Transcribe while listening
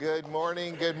Good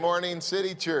morning,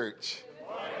 City Church. Good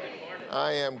morning.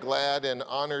 I am glad and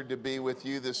honored to be with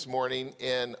you this morning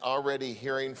and already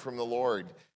hearing from the Lord.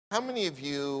 How many of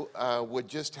you would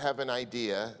just have an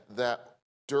idea that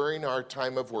during our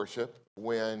time of worship,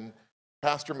 when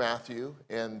Pastor Matthew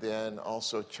and then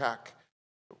also Chuck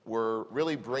were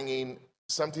really bringing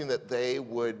something that they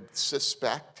would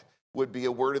suspect would be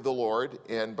a word of the Lord,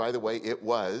 and by the way, it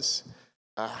was.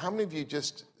 How many of you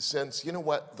just sense, you know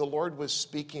what, the Lord was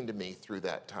speaking to me through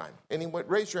that time? Anyone,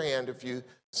 raise your hand if you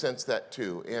sense that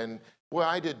too. And well,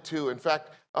 I did too. In fact,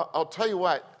 I'll tell you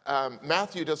what,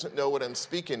 Matthew doesn't know what I'm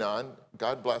speaking on.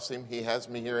 God bless him. He has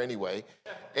me here anyway.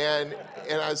 And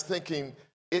I was thinking,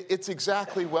 it's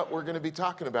exactly what we're going to be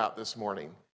talking about this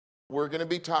morning. We're going to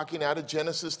be talking out of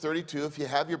Genesis 32. If you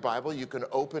have your Bible, you can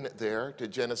open it there to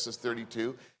Genesis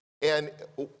 32. And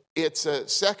it's a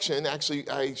section, actually,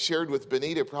 I shared with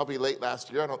Benita probably late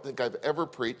last year. I don't think I've ever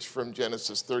preached from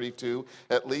Genesis 32,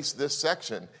 at least this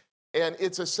section. And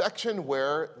it's a section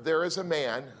where there is a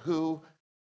man who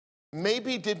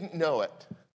maybe didn't know it,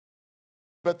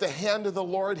 but the hand of the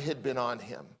Lord had been on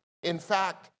him. In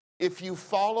fact, if you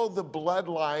follow the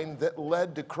bloodline that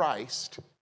led to Christ,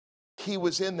 he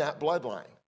was in that bloodline.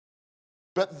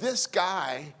 But this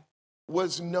guy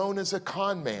was known as a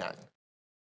con man.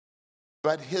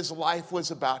 But his life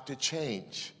was about to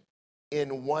change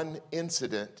in one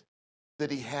incident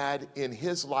that he had in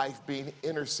his life being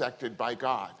intersected by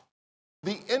God.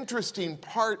 The interesting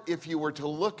part, if you were to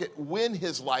look at when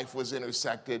his life was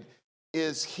intersected,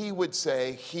 is he would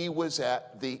say he was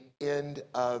at the end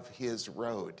of his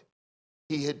road.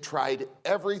 He had tried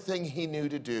everything he knew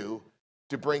to do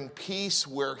to bring peace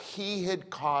where he had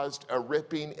caused a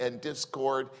ripping and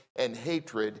discord and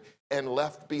hatred and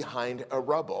left behind a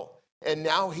rubble. And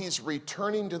now he's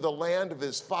returning to the land of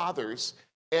his fathers,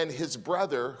 and his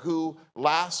brother, who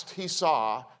last he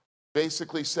saw,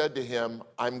 basically said to him,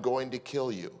 I'm going to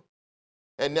kill you.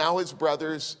 And now his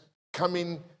brother's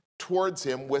coming towards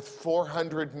him with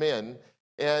 400 men,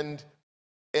 and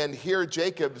here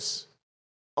Jacob's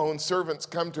own servants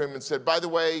come to him and said, by the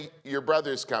way, your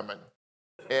brother's coming.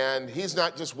 And he's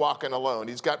not just walking alone.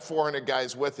 He's got 400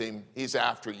 guys with him. He's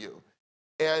after you.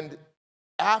 And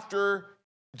after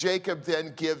Jacob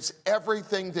then gives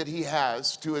everything that he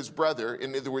has to his brother,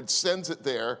 in other words, sends it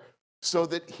there so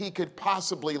that he could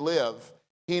possibly live.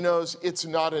 He knows it's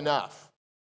not enough.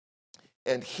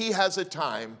 And he has a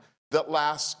time that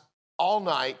lasts all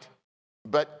night,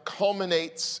 but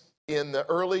culminates in the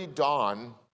early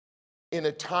dawn in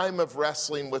a time of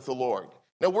wrestling with the Lord.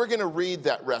 Now, we're going to read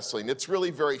that wrestling. It's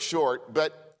really very short,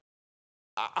 but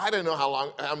I don't know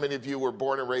how many of you were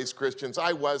born and raised Christians.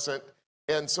 I wasn't.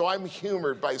 And so I'm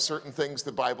humored by certain things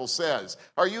the Bible says.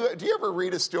 Do you ever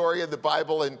read a story in the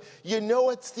Bible and you know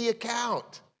it's the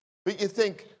account, but you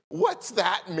think, what's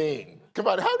that mean? Come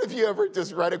on, how have you ever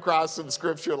just read across some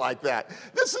scripture like that?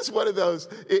 This is one of those,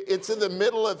 it's in the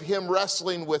middle of him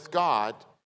wrestling with God,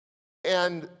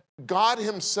 and God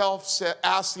himself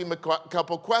asked him a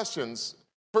couple questions.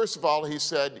 First of all, he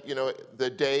said, the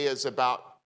day is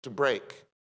about to break.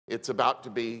 It's about to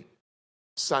be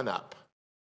sunup.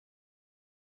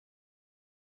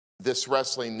 This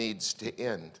wrestling needs to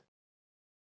end.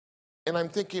 And I'm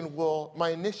thinking, well, my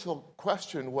initial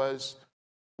question was,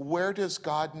 where does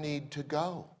God need to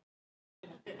go?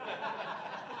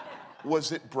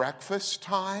 Was it breakfast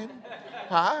time?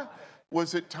 Huh?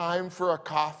 Was it time for a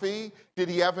coffee? Did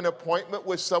he have an appointment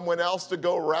with someone else to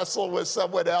go wrestle with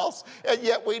someone else? And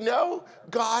yet we know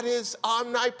God is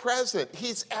omnipresent.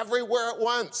 He's everywhere at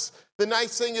once. The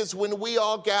nice thing is when we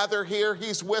all gather here,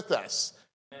 he's with us.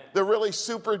 The really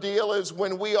super deal is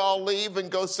when we all leave and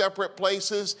go separate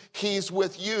places, he's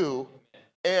with you.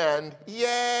 And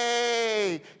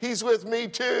yay, he's with me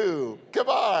too. Come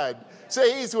on,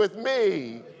 say he's with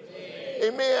me.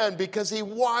 Amen, because he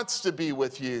wants to be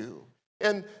with you.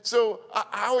 And so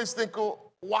I always think,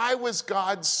 well, why was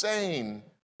God saying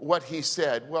what he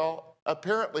said? Well,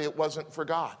 apparently it wasn't for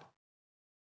God.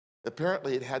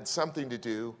 Apparently it had something to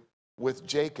do with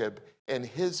Jacob and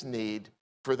his need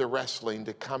for the wrestling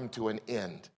to come to an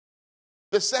end.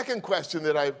 The second thing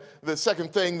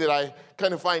that I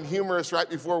kind of find humorous right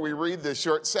before we read this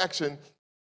short section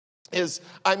is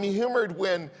I'm humored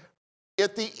when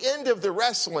at the end of the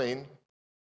wrestling,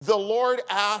 the Lord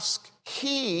asked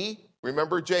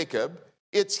remember Jacob,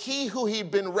 it's he who he'd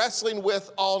been wrestling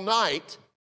with all night,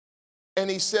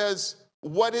 and he says,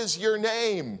 what is your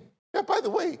name? Now, by the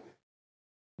way,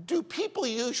 do people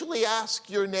usually ask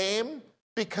your name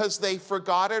because they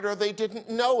forgot it or they didn't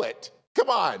know it? Come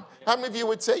on. How many of you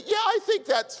would say, yeah, I think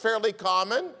that's fairly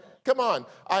common? Come on.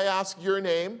 I asked your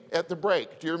name at the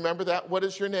break. Do you remember that? What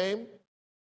is your name?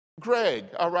 Greg,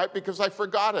 all right, because I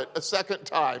forgot it a second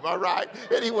time, all right?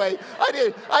 Anyway,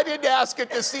 I didn't ask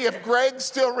it to see if Greg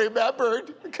still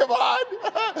remembered. Come on.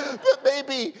 But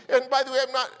maybe, and by the way,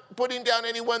 I'm not putting down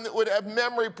anyone that would have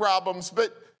memory problems,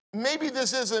 but maybe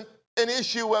this isn't an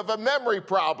issue of a memory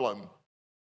problem.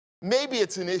 Maybe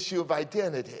it's an issue of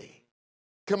identity.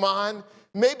 Come on.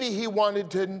 Maybe he wanted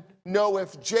to know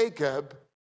if Jacob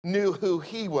knew who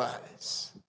he was.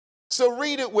 So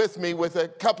read it with me with a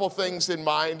couple things in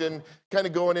mind and kind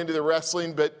of going into the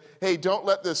wrestling. But hey, don't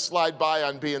let this slide by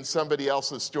on being somebody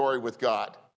else's story with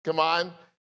God. Come on.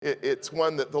 It's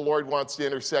one that the Lord wants to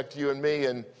intersect you and me.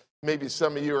 And maybe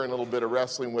some of you are in a little bit of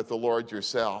wrestling with the Lord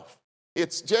yourself.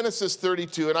 It's Genesis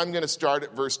 32, and I'm going to start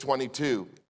at verse 22.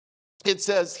 It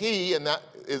says, he, and that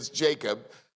is Jacob,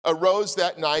 arose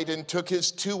that night and took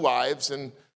his 2 wives,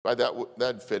 and by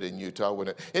that'd fit in Utah,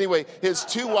 wouldn't it? Anyway, his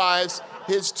 2 wives,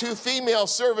 his 2 female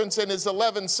servants, and his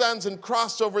 11 sons, and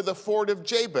crossed over the ford of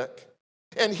Jabbok.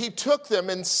 And he took them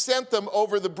and sent them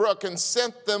over the brook and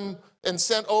sent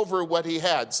over what he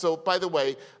had. So, by the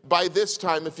way, by this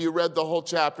time, if you read the whole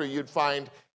chapter, you'd find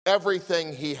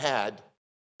everything he had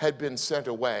been sent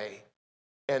away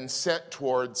and sent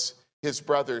towards his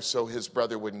brother so his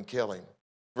brother wouldn't kill him.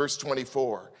 Verse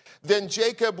 24, then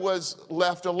Jacob was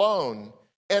left alone.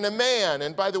 And a man,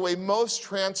 and by the way, most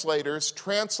translators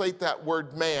translate that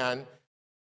word man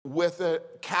with a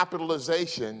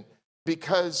capitalization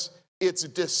because it's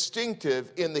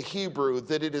distinctive in the Hebrew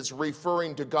that it is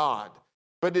referring to God.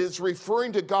 But it is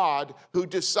referring to God who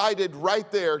decided right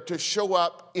there to show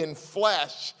up in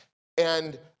flesh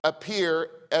and appear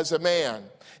as a man.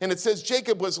 And it says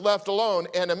Jacob was left alone,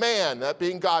 and a man, that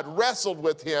being God, wrestled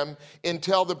with him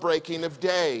until the breaking of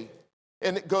day.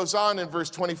 And it goes on in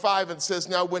verse 25 and says,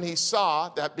 now when he saw,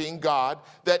 that being God,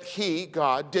 that he,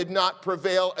 God, did not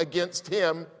prevail against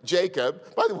him, Jacob.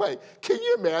 By the way, can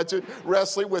you imagine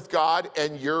wrestling with God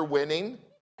and you're winning?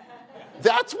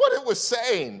 That's what it was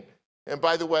saying. And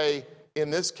by the way, in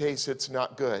this case, it's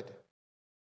not good.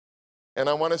 And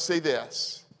I want to say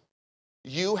this.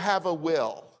 You have a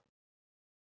will.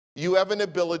 You have an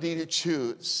ability to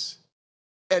choose.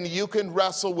 And you can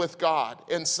wrestle with God.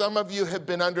 And some of you have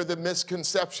been under the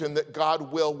misconception that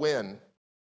God will win.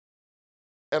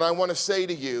 And I want to say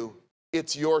to you,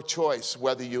 it's your choice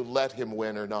whether you let him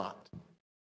win or not.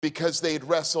 Because they'd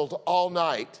wrestled all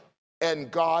night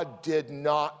and God did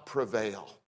not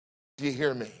prevail. Do you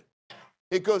hear me?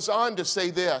 It goes on to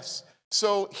say this.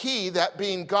 So he, that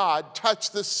being God,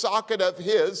 touched the socket of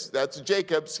his, that's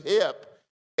Jacob's hip,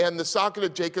 and the socket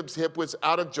of Jacob's hip was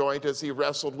out of joint as he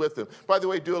wrestled with him. By the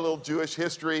way, do a little Jewish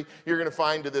history. You're going to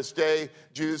find to this day,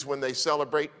 Jews, when they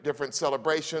celebrate different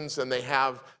celebrations and they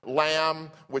have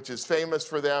lamb, which is famous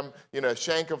for them, a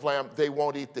shank of lamb, they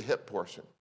won't eat the hip portion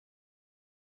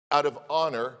out of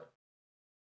honor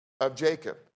of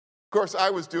Jacob. Of course, I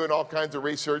was doing all kinds of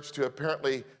research to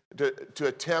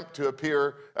attempt to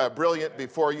appear brilliant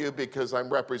before you because I'm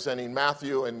representing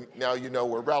Matthew, and now you know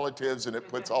we're relatives, and it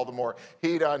puts all the more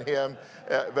heat on him.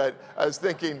 But I was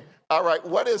thinking, all right,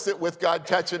 what is it with God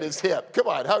touching his hip? Come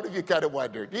on, how have you kind of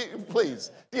wondered?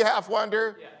 Please, do you half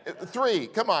wonder? Yeah. 3,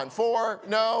 come on, 4,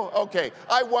 no? Okay,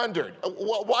 I wondered,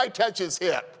 why touch his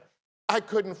hip? I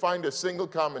couldn't find a single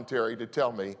commentary to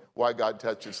tell me why God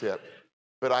touched his hip.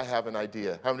 But I have an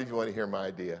idea. How many of you want to hear my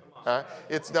idea? Huh?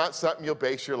 It's not something you'll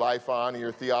base your life on or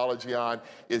your theology on.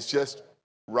 It's just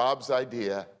Rob's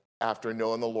idea after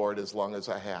knowing the Lord as long as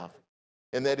I have.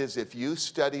 And that is, if you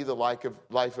study the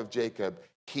life of Jacob,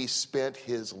 he spent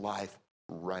his life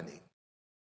running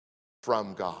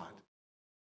from God.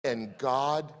 And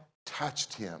God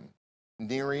touched him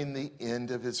nearing the end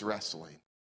of his wrestling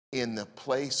in the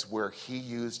place where he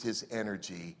used his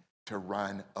energy to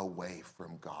run away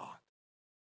from God.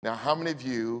 Now, how many of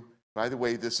you, by the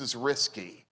way, this is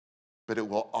risky, but it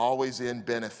will always end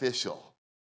beneficial.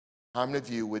 How many of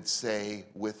you would say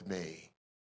with me,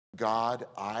 God,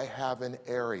 I have an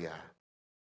area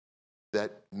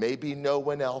that maybe no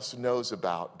one else knows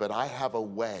about, but I have a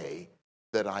way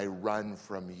that I run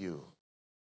from you.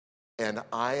 And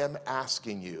I am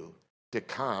asking you to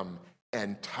come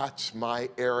and touch my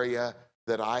area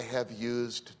that I have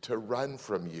used to run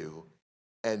from you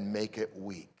and make it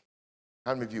weak.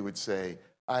 How many of you would say,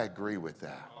 I agree with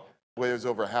that? Well, there's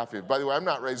over half of you. By the way, I'm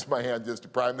not raising my hand just to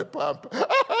prime the pump.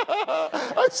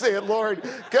 I'm saying, Lord,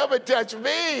 come and touch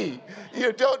me.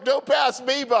 Don't pass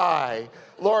me by.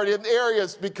 Lord, in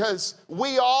areas, because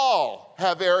we all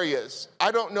have areas. I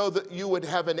don't know that you would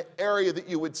have an area that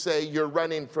you would say you're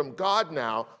running from God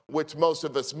now, which most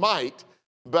of us might,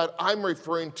 but I'm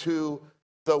referring to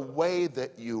the way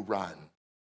that you run,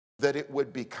 that it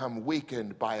would become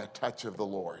weakened by a touch of the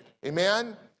Lord.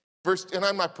 Amen? And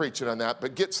I'm not preaching on that,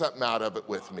 but get something out of it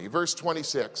with me. Verse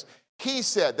 26, he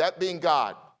said, that being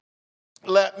God,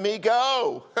 let me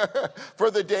go, for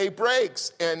the day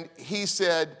breaks. And he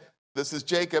said, this is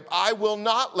Jacob, I will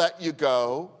not let you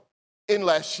go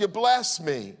unless you bless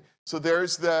me. So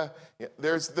there's the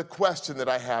question that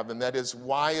I have, and that is,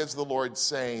 why is the Lord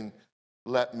saying,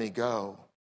 let me go?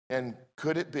 And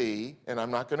could it be, and I'm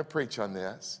not going to preach on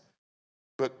this,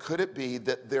 but could it be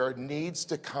that there needs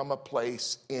to come a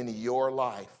place in your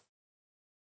life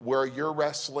where your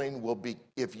wrestling will be,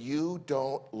 if you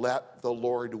don't let the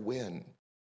Lord win,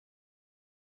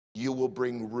 you will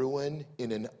bring ruin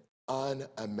in an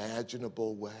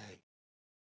unimaginable way.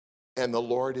 And the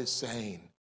Lord is saying,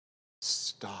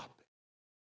 stop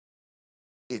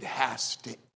it. It has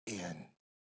to end.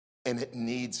 And it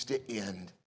needs to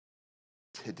end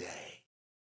today.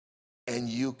 And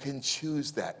you can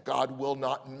choose that. God will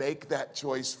not make that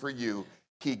choice for you.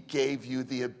 He gave you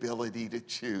the ability to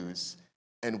choose.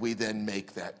 And we then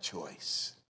make that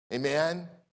choice. Amen?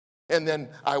 And then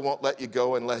I won't let you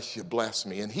go unless you bless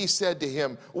me. And he said to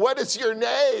him, what is your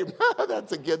name?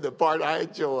 That's again the part I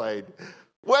enjoyed.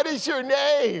 What is your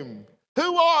name?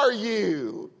 Who are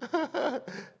you?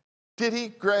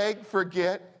 Did Greg,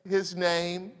 forget his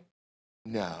name?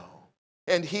 No.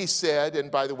 And he said, and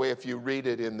by the way, if you read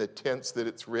it in the tense that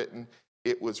it's written,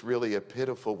 it was really a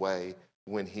pitiful way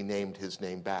when he named his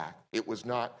name back. It was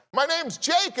not, my name's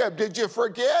Jacob, did you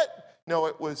forget? No,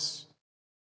 it was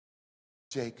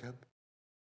Jacob.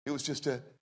 It was just a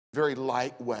very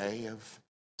light way of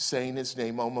saying his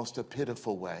name, almost a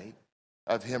pitiful way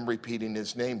of him repeating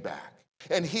his name back.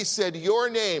 And he said,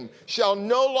 your name shall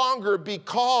no longer be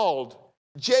called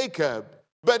Jacob,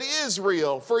 but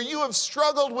Israel, for you have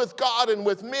struggled with God and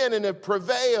with men and have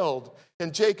prevailed.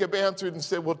 And Jacob answered and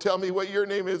said, well, tell me what your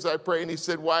name is, I pray. And he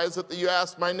said, why is it that you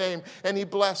asked my name? And he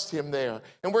blessed him there.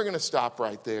 And we're going to stop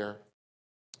right there.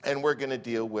 And we're going to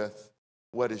deal with,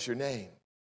 what is your name?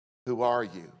 Who are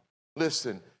you?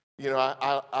 Listen, you know,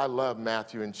 I love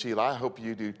Matthew and Sheila. I hope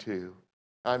you do too.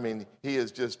 I mean, he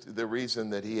is just the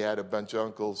reason that he had a bunch of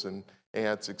uncles and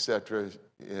aunts, etc.,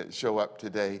 show up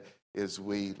today is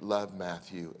we love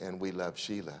Matthew and we love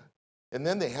Sheila. And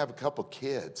then they have a couple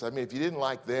kids. I mean, if you didn't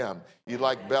like them, you'd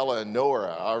like Bella and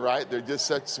Nora, all right? They're just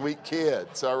such sweet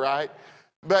kids, all right?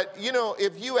 But, you know,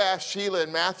 if you ask Sheila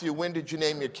and Matthew, when did you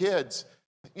name your kids?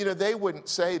 You know, they wouldn't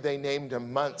say they named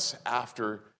them months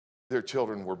after their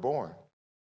children were born.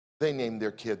 They named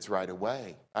their kids right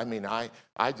away. I mean, I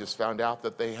just found out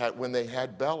that when they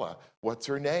had Bella, what's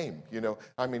her name? You know,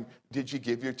 I mean, did you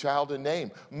give your child a name?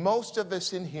 Most of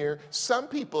us in here, some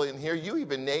people in here, you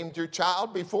even named your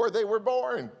child before they were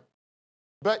born.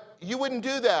 But you wouldn't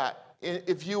do that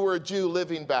if you were a Jew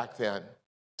living back then.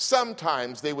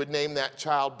 Sometimes they would name that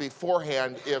child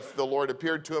beforehand if the Lord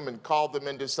appeared to them and called them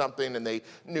into something and they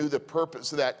knew the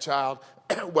purpose of that child,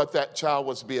 what that child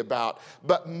was to be about.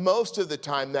 But most of the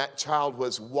time that child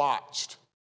was watched.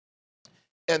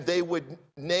 And they would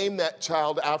name that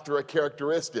child after a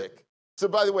characteristic. So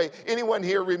by the way, anyone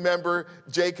here remember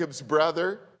Jacob's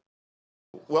brother?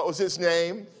 What was his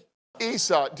name?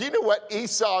 Esau. Do you know what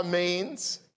Esau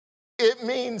means? It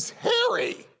means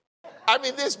hairy. I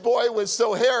mean, this boy was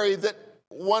so hairy that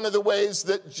one of the ways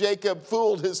that Jacob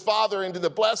fooled his father into the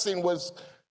blessing was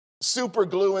super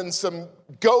gluing some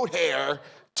goat hair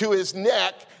to his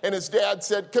neck. And his dad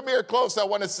said, come here close, I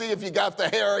want to see if you got the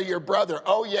hair of your brother.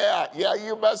 Oh yeah,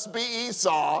 you must be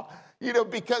Esau. You know,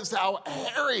 because how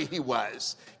hairy he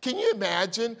was. Can you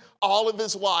imagine all of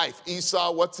his life?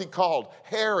 Esau, what's he called?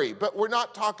 Hairy. But we're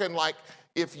not talking like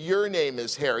if your name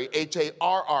is Harry,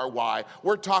 Harry,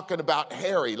 we're talking about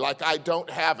Harry, like I don't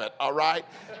have it, all right?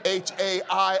 Hairy.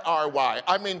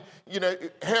 I mean, you know,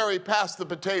 Harry, pass the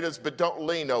potatoes, but don't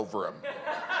lean over them.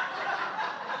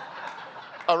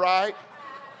 All right?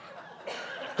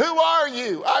 Who are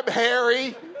you? I'm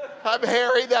Harry. I'm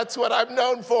Harry. That's what I'm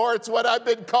known for. It's what I've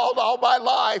been called all my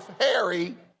life,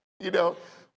 Harry. You know,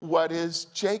 what is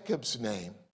Jacob's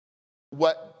name?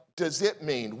 What does it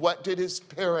mean? What did his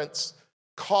parents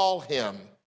call him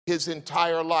his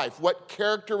entire life? What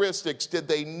characteristics did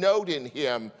they note in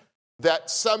him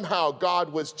that somehow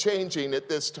God was changing at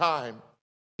this time?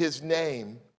 His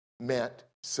name meant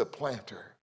supplanter,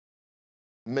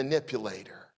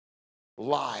 manipulator,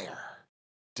 liar,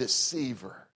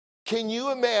 deceiver. Can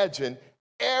you imagine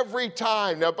every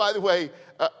time? Now, by the way,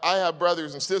 I have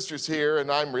brothers and sisters here,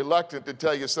 and I'm reluctant to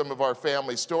tell you some of our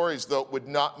family stories, though it would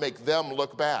not make them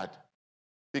look bad.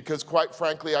 Because quite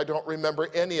frankly, I don't remember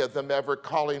any of them ever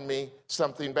calling me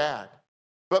something bad.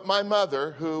 But my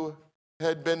mother, who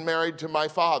had been married to my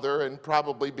father and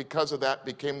probably because of that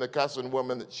became the cussing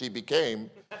woman that she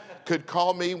became, could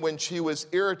call me when she was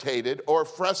irritated or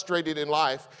frustrated in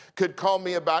life, could call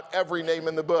me about every name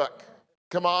in the book.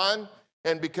 Come on.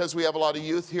 And because we have a lot of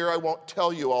youth here, I won't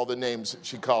tell you all the names that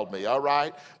she called me, all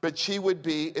right? But she would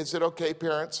be, is it okay,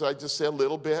 parents? I just say a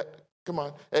little bit. Come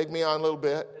on, egg me on a little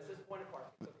bit.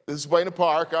 This is Buena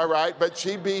Park, all right? But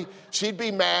she'd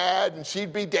be mad and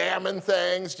she'd be damning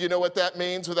things. Do you know what that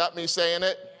means without me saying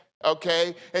it?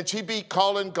 Okay? And she'd be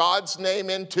calling God's name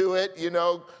into it,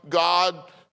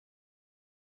 God,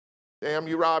 damn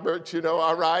you, Robert,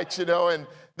 all right, and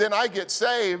then I get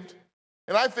saved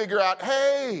and I figure out,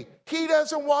 hey, he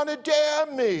doesn't want to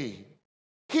damn me.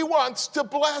 He wants to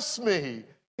bless me.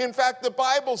 In fact, the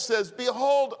Bible says,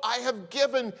 behold, I have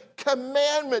given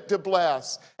commandment to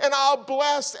bless, and I'll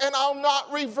bless and I'll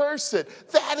not reverse it.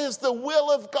 That is the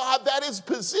will of God. That is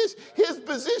his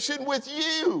position with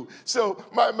you. So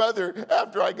my mother,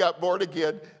 after I got born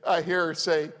again, I hear her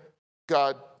say,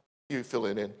 God, you fill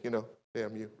it in,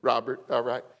 damn you, Robert, all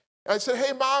right. And I said,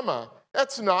 hey, Mama,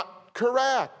 that's not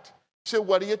correct. She said,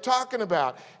 what are you talking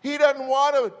about? He doesn't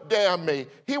want to damn me.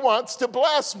 He wants to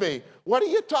bless me. What are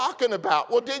you talking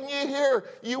about? Well, didn't you hear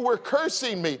you were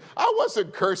cursing me? I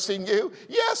wasn't cursing you.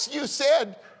 Yes, you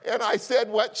said. And I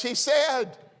said what she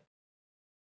said.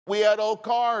 We had old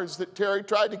cars that Terry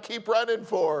tried to keep running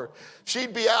for.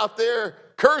 She'd be out there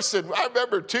cursing. I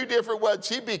remember 2 different ones.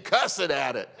 She'd be cussing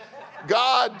at it.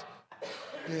 God,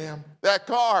 damn, that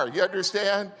car, you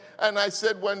understand? And I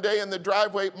said one day in the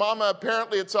driveway, Mama,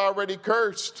 apparently it's already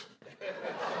cursed.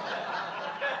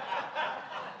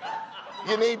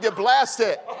 You need to bless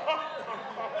it.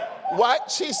 What?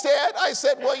 She said. I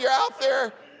said, well, you're out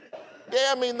there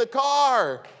damning the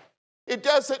car. It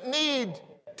doesn't need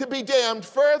to be damned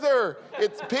further.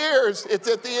 It appears it's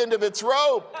at the end of its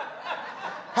rope.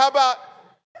 How about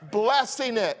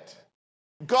blessing it?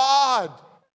 God,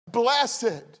 bless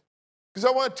it. Because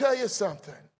I want to tell you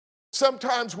something.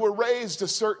 Sometimes we're raised a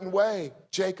certain way.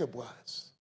 Jacob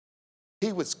was.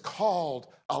 He was called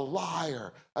a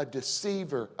liar, a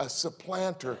deceiver, a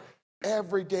supplanter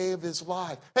every day of his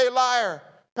life. Hey, liar,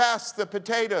 pass the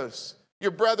potatoes.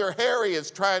 Your brother Harry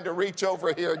is trying to reach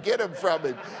over here. Get him from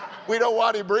him. We don't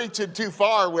want him reaching too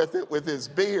far with it with his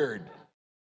beard.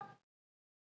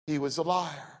 He was a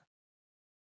liar.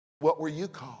 What were you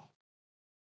called?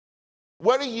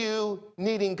 What are you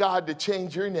needing God to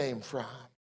change your name from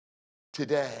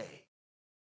today?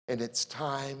 And it's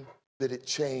time that it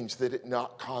change, that it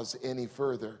not cause any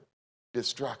further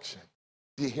destruction.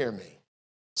 Do you hear me?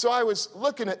 So I was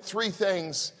looking at 3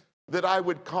 things that I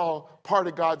would call part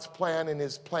of God's plan and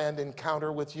his planned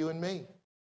encounter with you and me.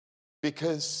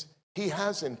 Because he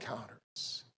has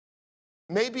encounters.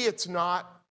 Maybe it's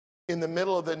not in the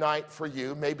middle of the night for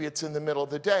you. Maybe it's in the middle of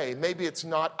the day. Maybe it's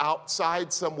not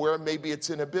outside somewhere. Maybe it's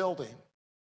in a building.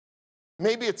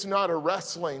 Maybe it's not a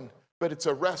wrestling, but it's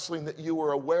a wrestling that you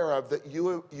were aware of, that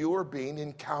you are being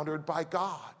encountered by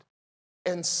God.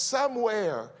 And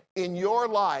somewhere in your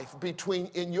life,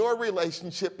 in your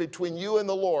relationship between you and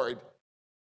the Lord,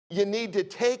 you need to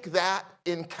take that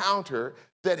encounter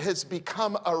that has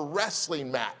become a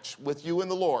wrestling match with you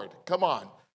and the Lord. Come on.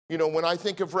 When I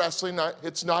think of wrestling,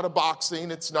 it's not a boxing,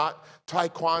 it's not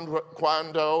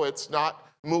taekwondo, it's not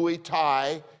Muay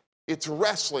Thai. It's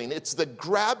wrestling. It's the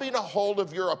grabbing a hold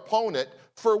of your opponent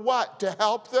for what? To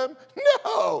help them?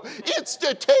 No, it's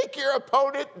to take your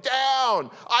opponent down.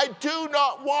 I do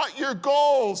not want your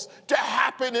goals to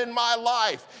happen in my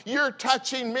life. You're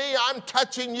touching me, I'm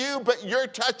touching you, but your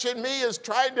touching me is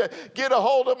trying to get a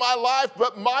hold of my life,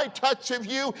 but my touch of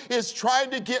you is trying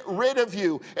to get rid of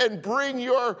you and bring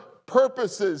your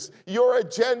purposes, your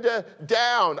agenda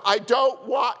down. I don't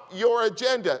want your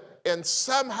agenda. And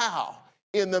somehow,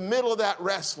 in the middle of that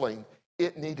wrestling,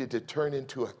 it needed to turn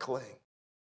into a cling.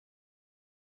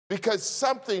 Because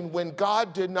something, when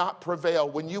God did not prevail,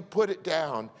 when you put it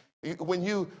down, when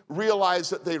you realize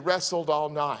that they wrestled all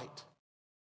night,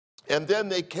 and then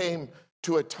they came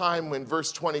to a time when,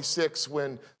 verse 26,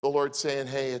 when the Lord's saying,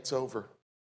 hey, it's over.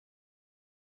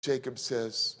 Jacob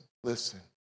says, listen,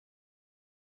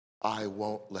 I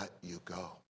won't let you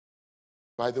go.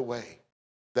 By the way,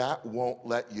 that won't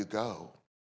let you go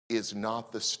is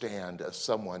not the stand of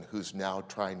someone who's now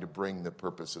trying to bring the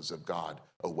purposes of God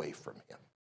away from him.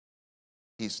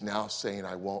 He's now saying,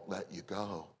 I won't let you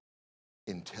go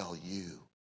until you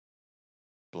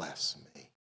bless me.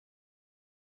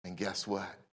 And guess what?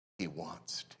 He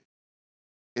wants to.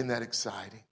 Isn't that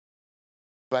exciting?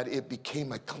 But it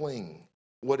became a cling.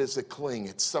 What is a cling?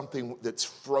 It's something that's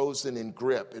frozen in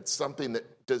grip. It's something that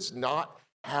does not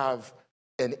have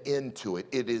an end to it.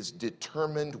 It is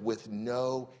determined with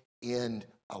no end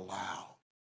allowed.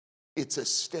 It's a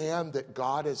stand that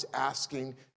God is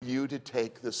asking you to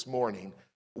take this morning,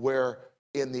 where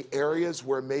in the areas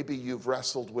where maybe you've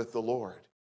wrestled with the Lord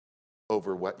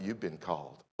over what you've been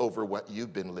called, over what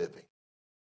you've been living.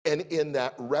 And in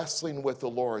that wrestling with the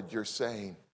Lord, you're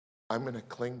saying, I'm going to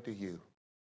cling to you,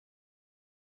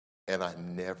 and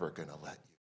I'm never going to let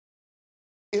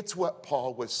you. It's what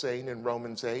Paul was saying in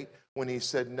Romans 8 when he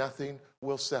said, nothing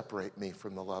will separate me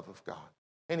from the love of God.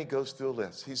 And he goes through a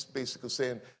list. He's basically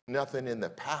saying, nothing in the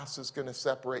past is going to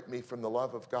separate me from the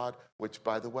love of God, which,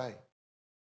 by the way,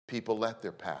 people let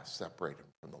their past separate them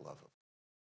from the love of God.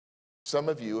 Some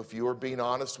of you, if you are being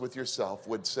honest with yourself,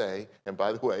 would say, and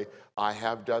by the way, I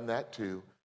have done that too,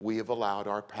 we have allowed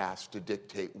our past to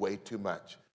dictate way too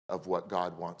much of what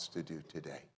God wants to do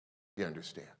today. You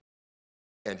understand?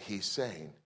 And he's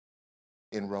saying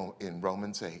in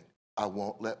Romans 8, I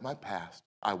won't let my past,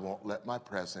 I won't let my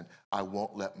present, I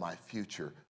won't let my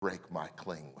future break my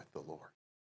cling with the Lord.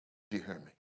 Do you hear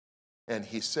me? And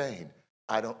he's saying,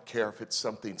 I don't care if it's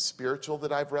something spiritual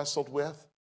that I've wrestled with.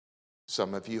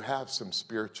 Some of you have some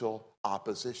spiritual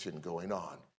opposition going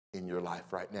on in your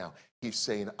life right now. He's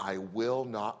saying, I will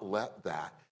not let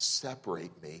that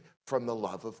separate me from the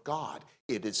love of God.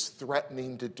 It is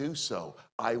threatening to do so.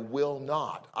 I will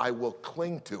not. I will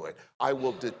cling to it. I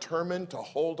will determine to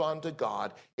hold on to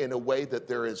God in a way that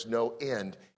there is no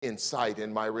end in sight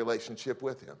in my relationship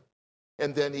with him.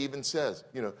 And then he even says,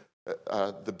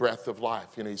 the breath of life.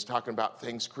 He's talking about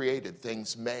things created,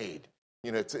 things made.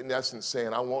 It's in essence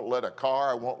saying, I won't let a car,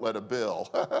 I won't let a bill.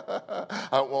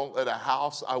 I won't let a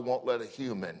house, I won't let a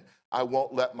human. I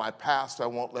won't let my past, I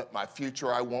won't let my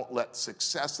future, I won't let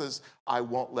successes, I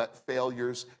won't let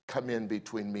failures come in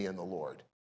between me and the Lord.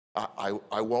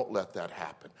 I won't let that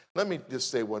happen. Let me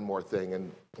just say one more thing,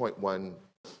 and point one,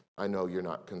 I know you're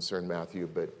not concerned, Matthew,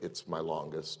 but it's my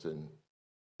longest, and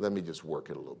let me just work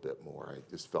it a little bit more. I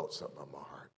just felt something on my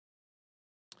heart.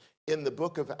 In the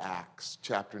book of Acts,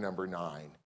 chapter number 9,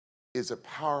 is a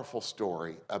powerful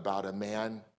story about a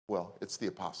man, well, it's the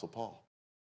Apostle Paul,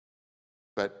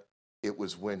 but it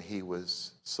was when he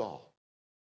was Saul.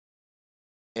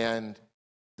 And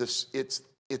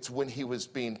it's when he was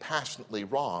being passionately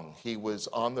wrong. He was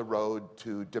on the road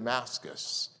to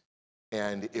Damascus,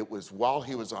 and it was while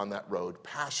he was on that road,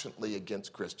 passionately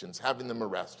against Christians, having them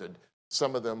arrested.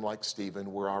 Some of them, like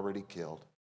Stephen, were already killed.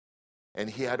 And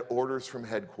he had orders from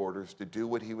headquarters to do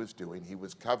what he was doing. He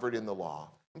was covered in the law.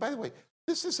 And by the way,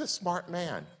 this is a smart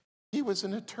man. He was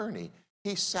an attorney.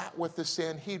 He sat with the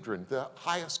Sanhedrin, the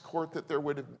highest court that there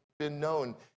would have been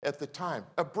known at the time.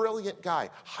 A brilliant guy,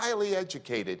 highly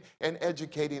educated, and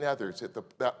educating others at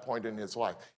that point in his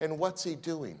life. And what's he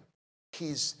doing?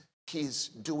 He's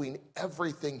doing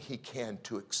everything he can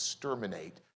to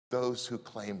exterminate those who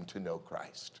claim to know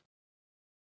Christ.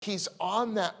 He's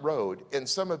on that road, and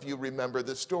some of you remember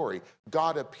the story.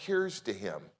 God appears to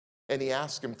him, and he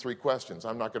asks him 3 questions.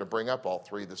 I'm not going to bring up all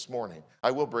 3 this morning.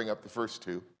 I will bring up the first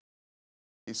 2.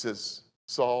 He says,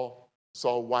 Saul,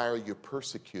 why are you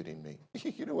persecuting me?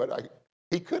 You know what?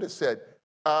 He could have said,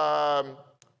 I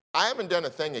haven't done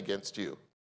a thing against you.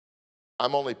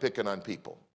 I'm only picking on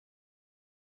people.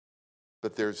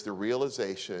 But there's the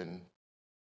realization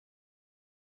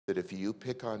that if you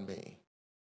pick on me,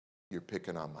 you're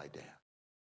picking on my dad.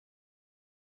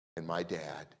 And my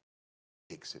dad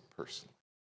takes it personally.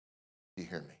 You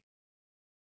hear me?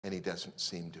 And he doesn't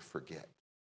seem to forget.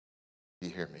 You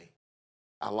hear me?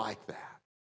 I like that.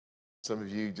 Some of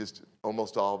you, just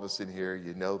almost all of us in here,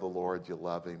 you know the Lord, you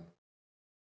love him.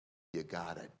 You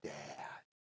got a dad.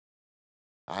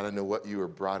 I don't know what you were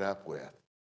brought up with,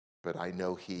 but I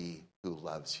know he who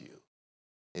loves you.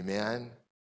 Amen?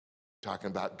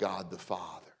 Talking about God the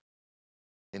Father.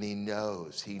 And he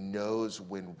knows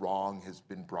when wrong has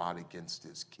been brought against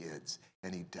his kids,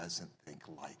 and he doesn't think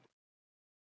lightly.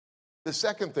 The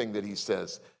second thing that he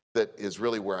says that is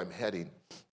really where I'm heading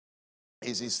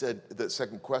is he said, the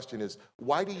second question is,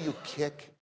 why do you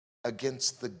kick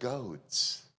against the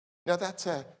goads? Now that's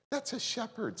a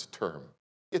shepherd's term.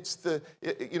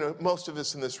 Most of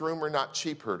us in this room are not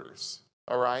sheep herders,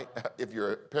 all right? If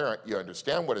you're a parent, you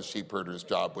understand what a sheep herder's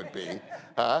job would be,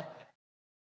 huh?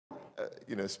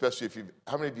 Especially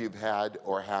how many of you have had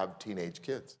or have teenage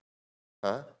kids?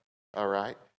 Huh? All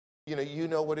right. You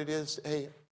know what it is. Hey,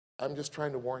 I'm just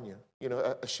trying to warn you.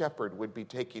 A shepherd would be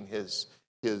taking his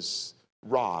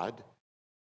rod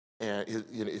and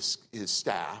his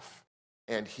staff,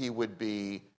 and he would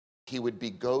be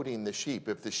goading the sheep.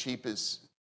 If the sheep is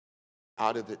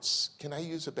out of its, can I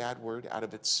use a bad word? Out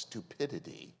of its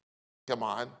stupidity, come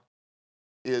on,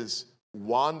 is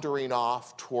wandering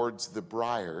off towards the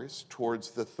briars,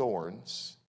 towards the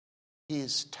thorns.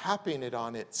 He's tapping it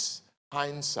on its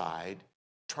hindside,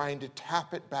 trying to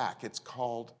tap it back. It's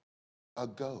called a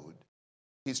goad.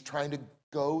 He's trying to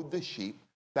goad the sheep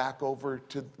back over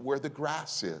to where the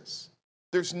grass is.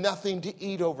 There's nothing to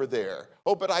eat over there.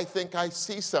 Oh, but I think I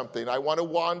see something. I want to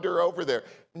wander over there.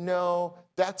 No,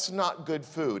 that's not good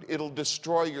food. It'll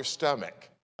destroy your stomach,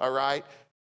 all right?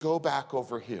 Go back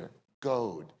over here.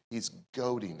 Goad. He's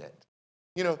goading it.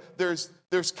 You know, there's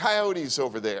coyotes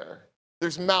over there.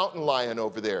 There's mountain lion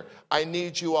over there. I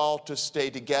need you all to stay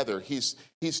together. He's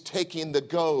taking the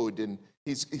goad and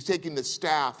he's taking the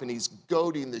staff and he's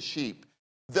goading the sheep.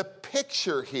 The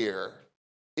picture here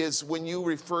is when you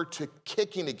refer to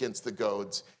kicking against the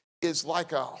goads is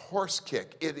like a horse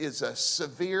kick. It is a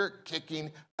severe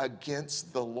kicking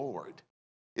against the Lord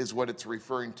is what it's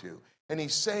referring to. And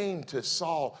he's saying to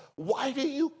Saul, why do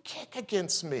you kick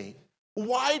against me?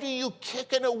 Why do you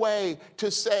kick in a way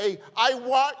to say, I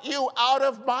want you out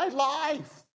of my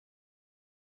life?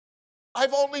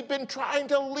 I've only been trying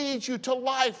to lead you to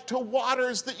life, to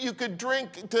waters that you could drink,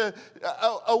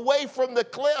 away from the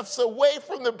cliffs, away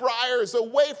from the briars,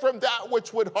 away from that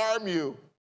which would harm you.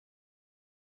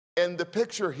 And the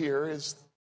picture here is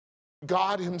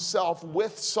God himself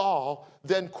with Saul,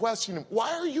 then questioning him,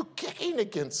 why are you kicking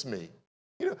against me?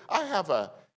 You know, I have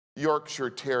a Yorkshire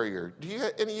Terrier.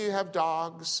 Any of you have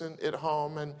dogs at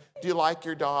home? And do you like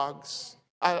your dogs?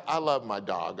 I love my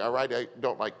dog, all right? I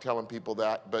don't like telling people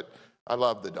that, but I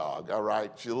love the dog, all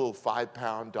right? She's a little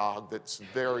 5-pound dog that's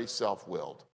very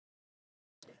self-willed.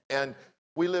 And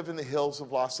we live in the hills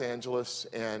of Los Angeles,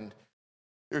 and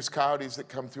there's coyotes that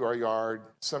come through our yard,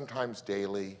 sometimes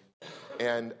daily.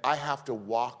 And I have to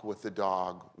walk with the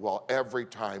dog every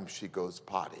time she goes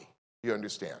potty. You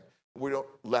understand? We don't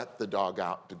let the dog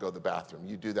out to go to the bathroom.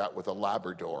 You do that with a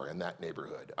Labrador in that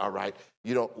neighborhood, all right?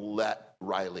 You don't let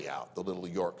Riley out, the little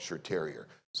Yorkshire Terrier.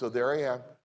 So there I am,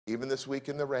 even this week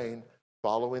in the rain,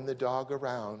 following the dog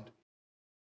around.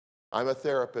 I'm a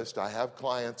therapist. I have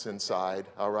clients inside,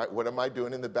 all right? What am I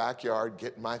doing in the backyard,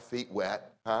 getting my feet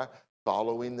wet, huh?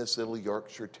 Following this little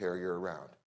Yorkshire Terrier around.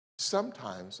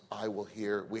 Sometimes I will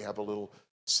hear, we have a little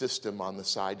system on the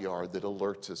side yard that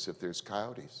alerts us if there's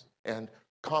coyotes. And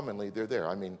commonly they're there.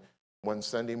 I mean, one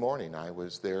Sunday morning I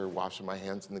was there washing my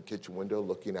hands in the kitchen window,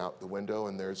 looking out the window,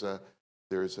 and there's a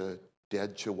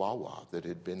dead chihuahua that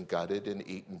had been gutted and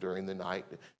eaten during the night.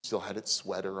 Still had its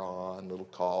sweater on, little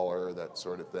collar, that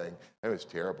sort of thing. It was a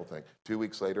terrible thing. 2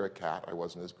 weeks later, a cat. I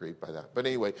wasn't as grieved by that. But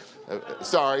anyway,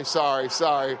 sorry.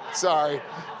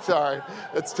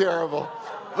 That's terrible.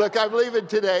 Look, I'm leaving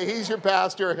today. He's your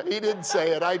pastor. He didn't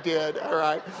say it. I did. All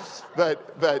right.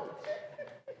 But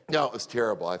no, it was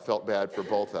terrible. I felt bad for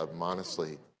both of them,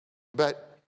 honestly.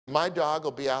 But my dog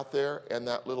will be out there, and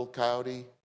that little coyote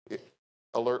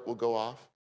alert will go off.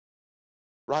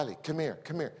 Riley, come here.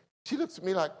 She looks at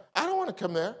me like, I don't want to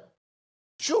come there.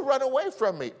 She'll run away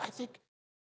from me. I think,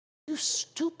 you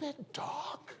stupid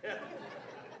dog.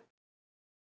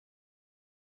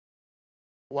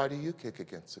 Why do you kick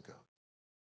against the goat?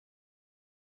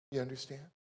 You understand?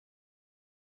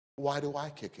 Why do I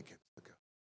kick against the goat?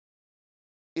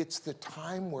 It's the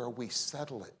time where we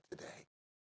settle it today.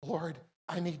 Lord,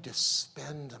 I need to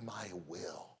spend my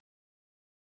will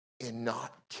in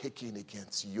not kicking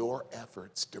against your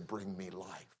efforts to bring me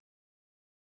life.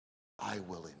 I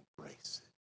will embrace it.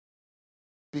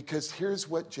 Because here's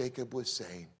what Jacob was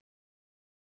saying.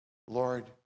 Lord,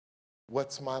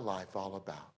 what's my life all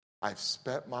about? I've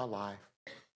spent my life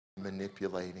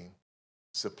manipulating,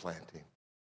 supplanting,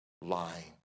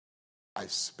 lying.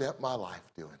 I've spent my life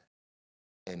doing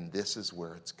it. And this is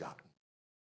where it's gotten.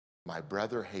 My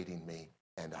brother hating me,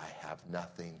 and I have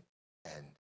nothing and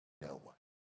no one.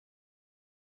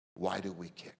 Why do we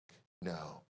kick?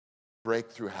 No.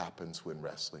 Breakthrough happens when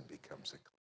wrestling becomes a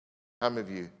clean. How many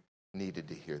of you needed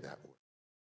to hear that word?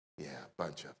 Yeah, a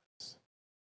bunch of us.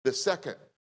 The second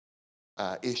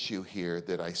issue here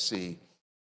that I see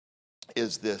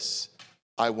is this,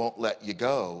 I won't let you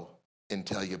go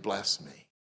until you bless me.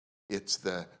 It's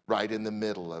right in the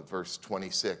middle of verse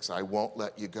 26. I won't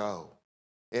let you go.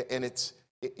 And it's,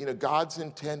 God's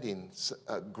intending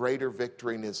a greater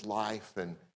victory in his life,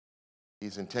 and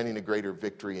he's intending a greater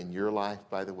victory in your life,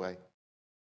 by the way.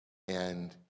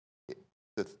 And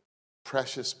the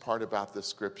precious part about this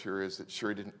scripture is it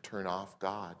sure didn't turn off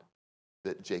God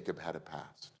that Jacob had a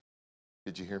past.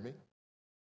 Did you hear me?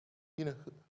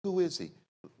 Who is he?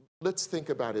 Let's think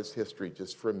about his history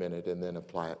just for a minute and then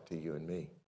apply it to you and me.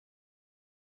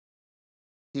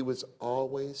 He was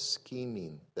always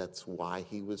scheming. That's why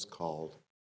he was called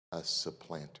a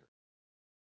supplanter.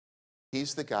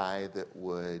 He's the guy that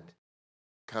would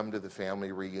come to the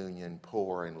family reunion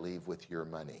poor and leave with your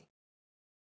money.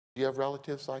 Do you have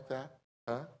relatives like that?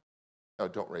 Huh? Oh,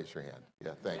 don't raise your hand.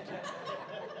 Yeah, thank you.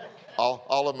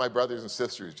 All of my brothers and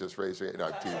sisters just raise your hand. No,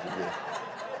 I'm teasing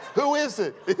you. Who is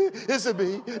it? Is it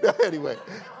me? Anyway.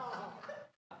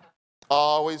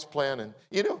 Always planning.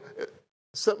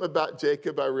 Something about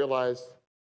Jacob I realized,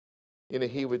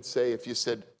 he would say, if you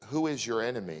said, who is your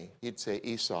enemy? He'd say,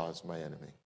 Esau is my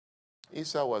enemy.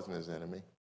 Esau wasn't his enemy.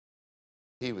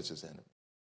 He was his enemy.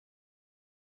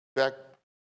 In fact,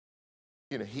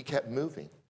 he kept moving,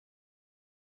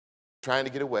 trying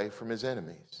to get away from his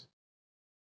enemies.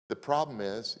 The problem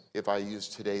is, if I use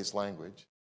today's language,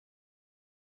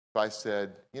 if I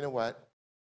said, you know what,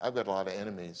 I've got a lot of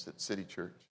enemies at City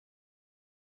Church.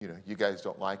 You guys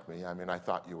don't like me. I mean, I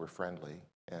thought you were friendly,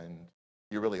 and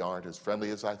you really aren't as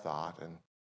friendly as I thought, and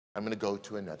I'm going to go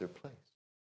to another place.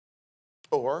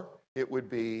 Or it would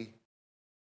be,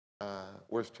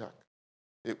 where's Chuck?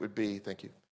 It would be, thank you.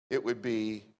 It would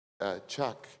be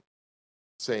Chuck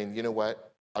saying, you know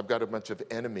what, I've got a bunch of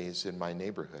enemies in my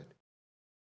neighborhood.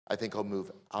 I think I'll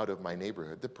move out of my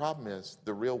neighborhood. The problem is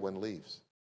the real one leaves.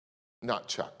 Not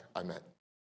Chuck, I meant.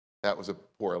 That was a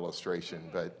poor illustration,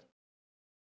 but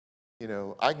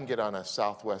I can get on a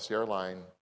Southwest airline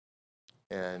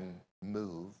and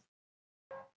move,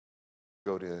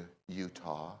 go to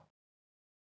Utah.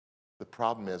 The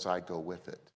problem is I go with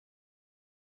it.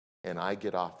 And I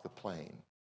get off the plane.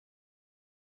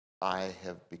 I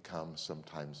have become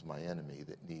sometimes my enemy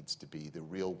that needs to be the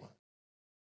real one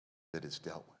that is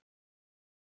dealt with.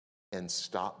 And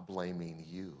stop blaming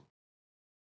you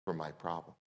for my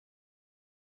problem.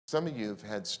 Some of you have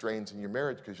had strains in your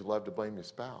marriage because you love to blame your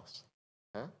spouse.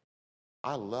 Huh?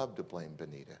 I love to blame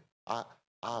Benita. I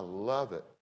love it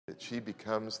that she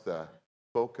becomes the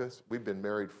focus. We've been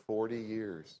married 40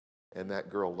 years, and that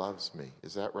girl loves me.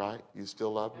 Is that right? You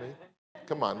still love me?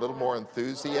 Come on, a little more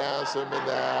enthusiasm in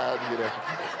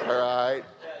that, All right.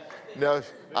 No,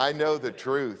 I know the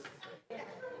truth.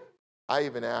 I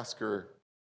even asked her,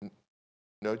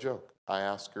 no joke, I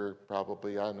asked her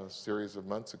probably, a series of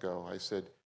months ago, I said,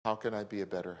 how can I be a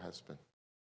better husband?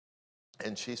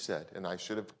 And she said, and I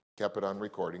should have kept it on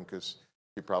recording because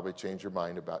she probably changed her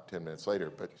mind about 10 minutes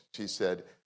later, but she said,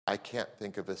 I can't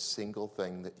think of a single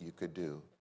thing that you could do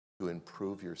to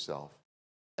improve yourself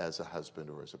as a husband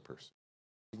or as a person.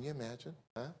 Can you imagine?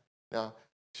 Huh? Now,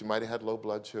 she might have had low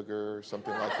blood sugar or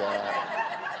something like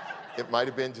that. It might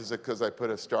have been just because I put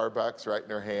a Starbucks right in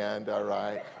her hand, all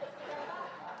right?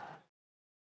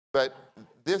 But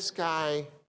this guy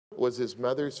was his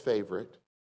mother's favorite.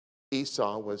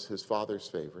 Esau was his father's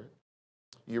favorite.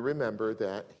 You remember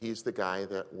that he's the guy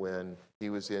that when he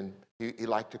was he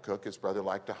liked to cook, his brother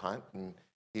liked to hunt, and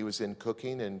he was in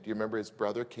cooking, and do you remember his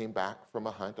brother came back from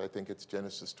a hunt? I think it's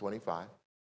Genesis 25.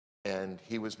 And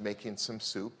he was making some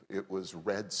soup. It was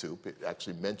red soup. It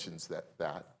actually mentions that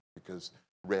because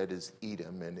red is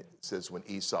Edom, and it says when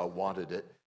Esau wanted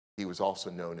it, he was also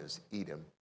known as Edom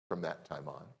from that time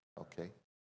on, okay,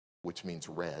 which means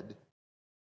red.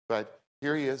 But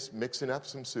here he is mixing up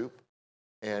some soup,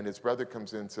 and his brother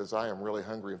comes in and says, I am really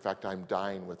hungry. In fact, I'm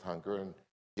dying with hunger, and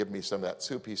give me some of that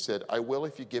soup. He said, I will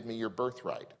if you give me your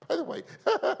birthright. By the way,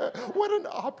 what an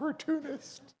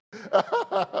opportunist.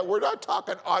 We're not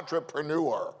talking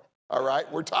entrepreneur, all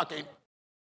right? We're talking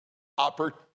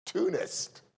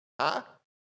opportunist, huh?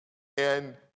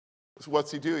 And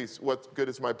what's he do? What good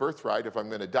is my birthright if I'm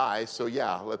going to die? So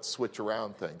yeah, let's switch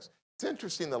around things. It's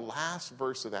interesting, the last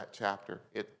verse of that chapter,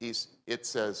 it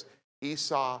says,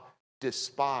 Esau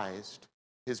despised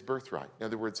his birthright. In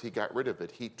other words, he got rid of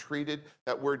it. He treated,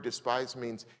 that word despise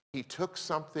means he took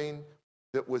something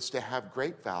that was to have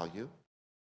great value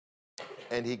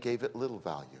and he gave it little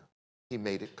value. He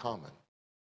made it common.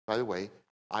 By the way,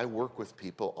 I work with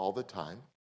people all the time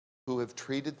who have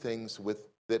treated things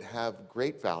that have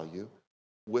great value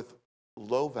with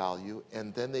low value,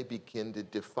 and then they begin to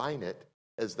define it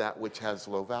as that which has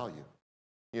low value.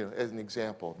 As an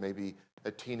example, maybe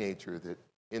a teenager that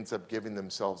ends up giving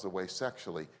themselves away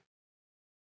sexually.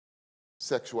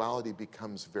 Sexuality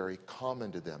becomes very common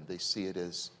to them. They see it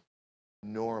as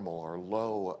normal or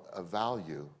low of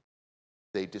value.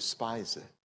 They despise it.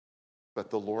 But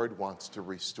the Lord wants to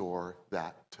restore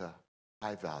that to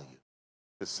high value,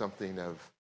 to something of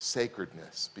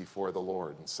sacredness before the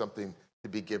Lord and something to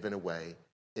be given away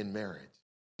in marriage.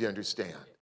 Do you understand?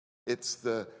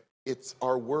 It's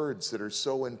our words that are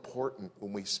so important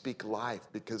when we speak life,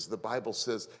 because the Bible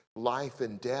says life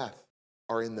and death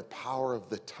are in the power of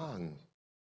the tongue.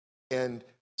 And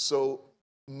so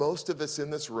most of us in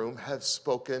this room have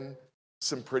spoken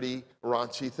some pretty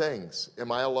raunchy things.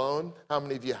 Am I alone? How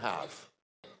many of you have?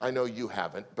 I know you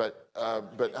haven't, but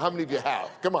how many of you have?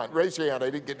 Come on, raise your hand. I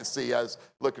didn't get to see. I was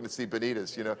looking to see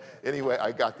Benita's, Anyway,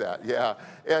 I got that, yeah.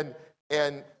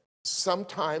 And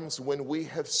sometimes when we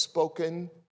have spoken,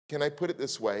 can I put it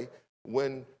this way?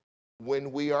 When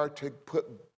we are to put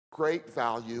great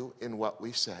value in what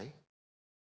we say,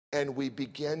 and we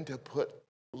begin to put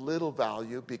little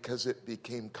value because it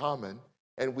became common,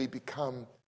 and we become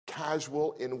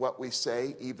casual in what we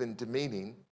say, even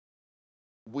demeaning,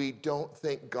 we don't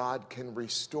think God can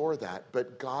restore that,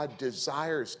 but God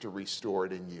desires to restore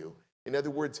it in you. In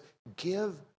other words,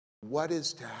 give what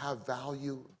is to have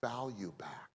value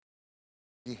back.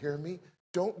 You hear me?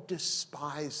 Don't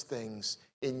despise things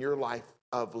in your life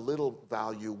of little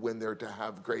value when they're to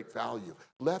have great value.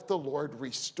 Let the Lord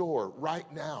restore right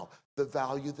now the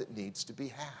value that needs to be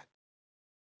had.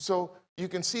 So you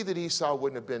can see that Esau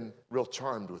wouldn't have been real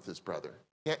charmed with his brother.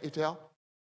 Can't you tell?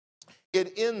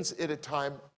 It ends at a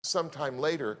time, sometime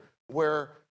later, where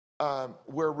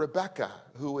Rebekah,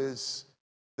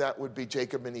 that would be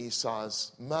Jacob and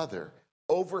Esau's mother,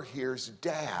 overhears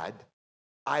Dad,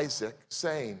 Isaac,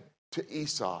 saying to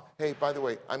Esau, hey, by the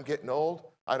way, I'm getting old.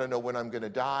 I don't know when I'm going to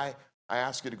die. I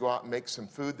ask you to go out and make some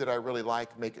food that I really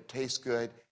like, make it taste good,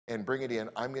 and bring it in.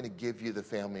 I'm going to give you the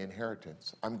family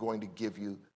inheritance. I'm going to give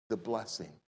you the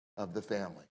blessing of the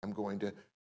family. I'm going to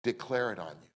declare it on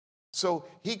you. So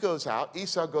he goes out.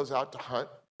 Esau goes out to hunt.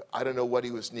 I don't know what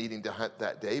he was needing to hunt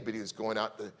that day, but he was going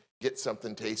out to get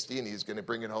something tasty, and he's going to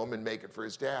bring it home and make it for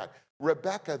his dad.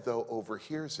 Rebekah, though,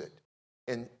 overhears it.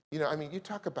 And, you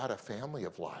talk about a family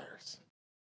of liars.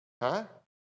 Huh?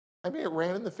 It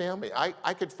ran in the family.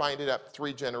 I could find it up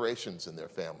 3 generations in their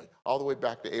family, all the way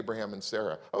back to Abraham and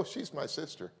Sarah. Oh, she's my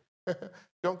sister.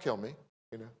 Don't kill me.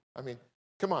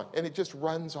 Come on. And it just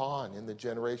runs on in the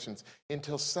generations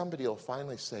until somebody will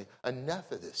finally say,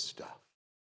 enough of this stuff.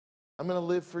 I'm going to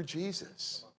live for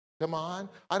Jesus. Come on.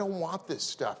 I don't want this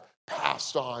stuff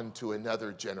passed on to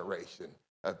another generation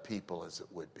of people as it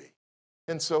would be.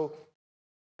 And so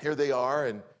here they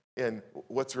are, and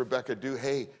what's Rebekah do?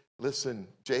 Hey, listen,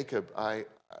 Jacob,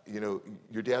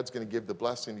 your dad's going to give the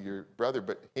blessing to your brother,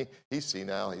 but he's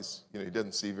senile. He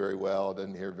doesn't see very well,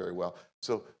 doesn't hear very well.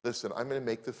 So listen, I'm going to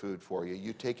make the food for you.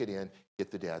 You take it in,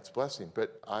 get the dad's blessing.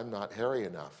 But I'm not hairy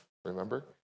enough, remember?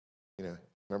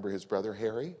 Remember his brother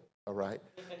Harry? All right.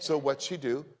 So what'd she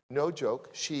do? No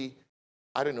joke.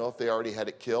 I don't know if they already had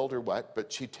it killed or what,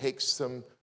 but she takes some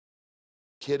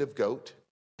kid of goat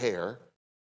hair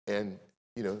and,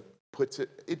 puts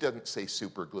it doesn't say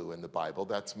super glue in the Bible,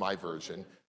 that's my version,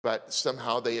 but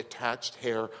somehow they attached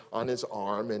hair on his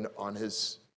arm and on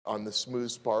the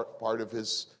smooth part of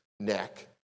his neck,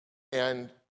 and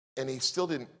he still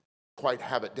didn't quite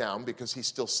have it down because he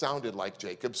still sounded like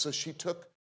Jacob, so she took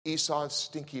Esau's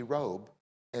stinky robe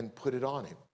and put it on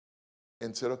him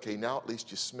and said, okay, now at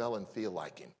least you smell and feel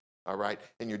like him, all right,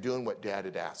 and you're doing what Dad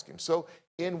had asked him. So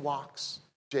in walks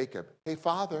Jacob. Hey,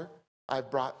 Father, I've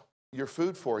brought your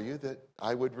food for you that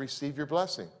I would receive your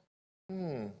blessing.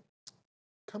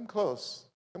 Come close.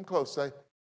 Come close.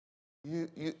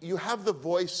 You have the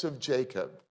voice of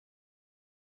Jacob.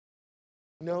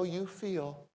 No, you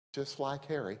feel just like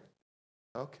Harry.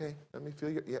 Okay, let me feel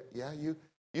you. Yeah,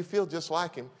 you feel just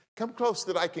like him. Come close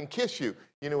that I can kiss you.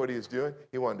 You know what he was doing?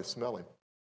 He wanted to smell him.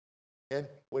 And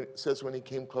when it says when he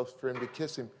came close for him to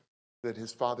kiss him, that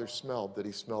his father smelled, that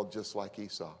he smelled just like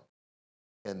Esau.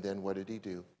 And then what did he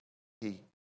do? He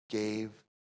gave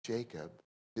Jacob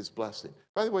his blessing.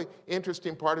 By the way,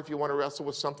 interesting part, if you want to wrestle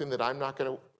with something that I'm not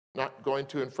going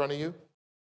to in front of you,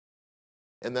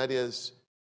 and that is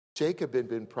Jacob had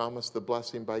been promised the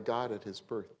blessing by God at his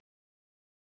birth.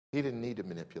 He didn't need to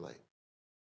manipulate.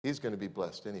 He's going to be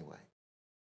blessed anyway.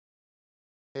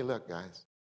 Hey, look, guys,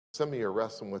 some of you are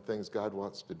wrestling with things God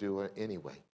wants to do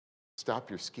anyway. Stop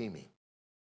your scheming.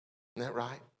 Isn't that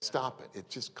right? Stop it.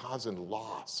 It's just causing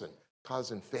loss and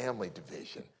causing family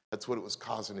division. That's what it was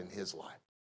causing in his life.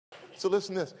 So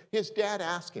listen to this. His dad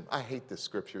asked him, I hate this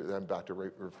scripture that I'm about to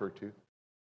refer to.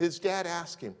 His dad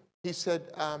asked him, he said,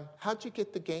 how'd you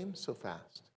get the game so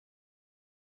fast?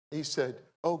 He said,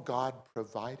 oh, God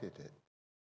provided it.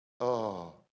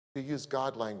 Oh, to use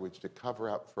God language to cover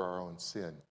up for our own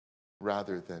sin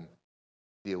rather than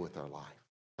deal with our life.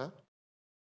 Huh?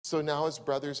 So now his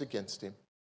brother's against him.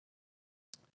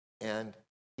 And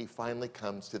he finally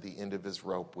comes to the end of his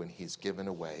rope when he's given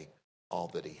away all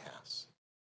that he has.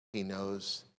 He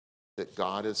knows that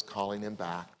God is calling him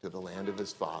back to the land of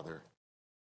his father.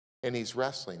 And he's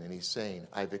wrestling and he's saying,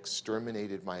 I've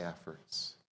exterminated my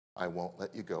efforts. I won't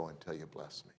let you go until you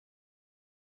bless me.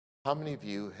 How many of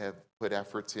you have put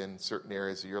efforts in certain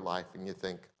areas of your life and you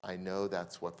think, I know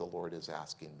that's what the Lord is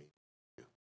asking me to do?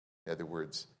 In other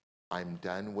words, I'm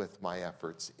done with my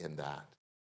efforts in that.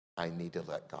 I need to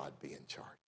let God be in charge.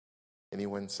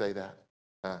 Anyone say that?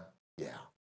 Yeah.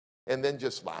 And then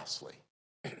just lastly,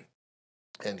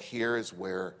 and here is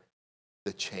where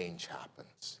the change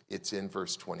happens. It's in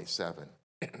verse 27.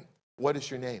 What is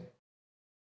your name?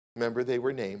 Remember, they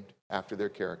were named after their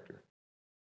character.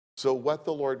 So what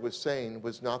the Lord was saying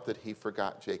was not that he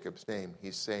forgot Jacob's name.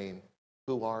 He's saying,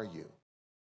 who are you?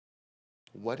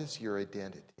 What is your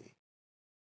identity?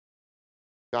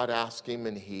 God asked him,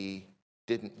 and he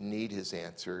didn't need his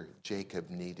answer. Jacob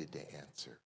needed to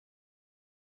answer.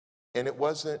 And it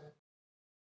wasn't,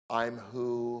 I'm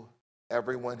who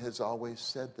everyone has always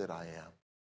said that I am.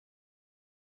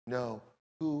 No,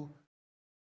 who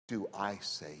do I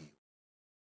say you?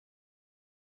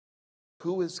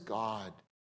 Who is God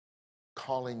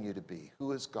calling you to be?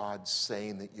 Who is God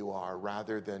saying that you are,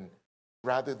 rather than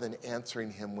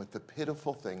answering him with the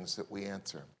pitiful things that we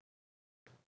answer him?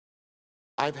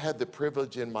 I've had the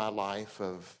privilege in my life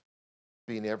of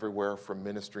being everywhere from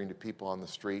ministering to people on the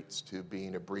streets to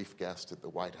being a brief guest at the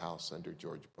White House under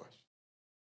George Bush.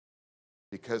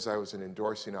 Because I was an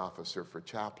endorsing officer for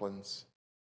chaplains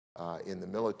in the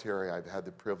military, I've had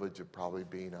the privilege of probably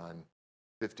being on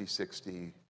 50,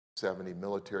 60, 70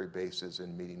 military bases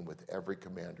and meeting with every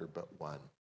commander but one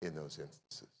in those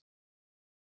instances.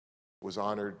 Was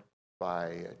honored by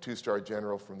a 2-star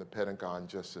general from the Pentagon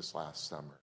just this last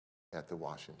summer at the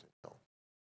Washington Hilton.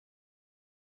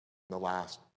 In the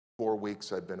last 4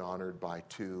 weeks, I've been honored by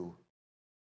 2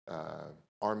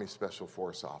 Army Special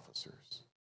Force officers.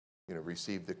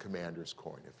 Received the commander's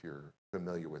coin, if you're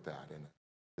familiar with that in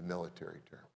the military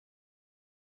term.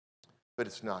 But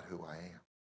it's not who I am.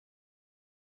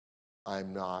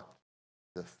 I'm not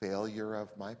the failure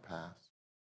of my past.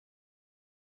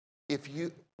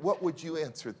 What would you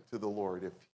answer to the Lord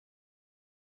if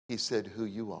he said who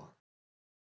you are?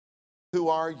 Who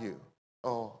are you?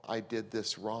 Oh, I did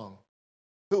this wrong.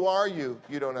 Who are you?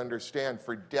 You don't understand.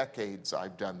 For decades,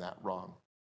 I've done that wrong.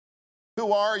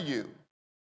 Who are you?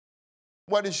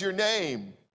 What is your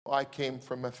name? Well, I came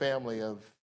from a family of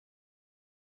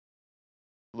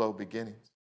low beginnings.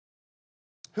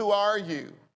 Who are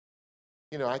you?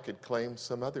 I could claim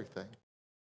some other thing.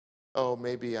 Oh,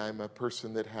 maybe I'm a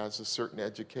person that has a certain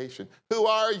education. Who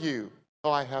are you?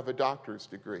 Oh, I have a doctor's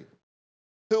degree.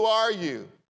 Who are you?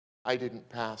 I didn't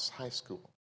pass high school.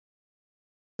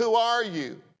 Who are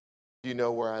you? Do you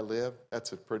know where I live?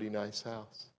 That's a pretty nice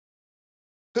house.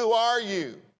 Who are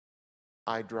you?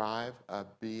 I drive a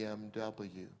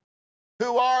BMW.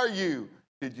 Who are you?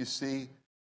 Did you see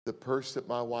the purse that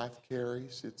my wife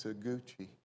carries? It's a Gucci.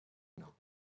 No.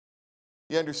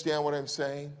 You understand what I'm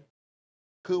saying?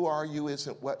 Who are you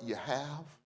isn't what you have.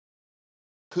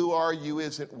 Who are you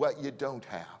isn't what you don't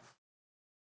have.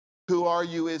 Who are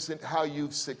you isn't how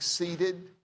you've succeeded.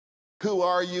 Who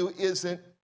are you isn't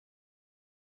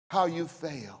how you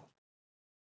failed.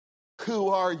 Who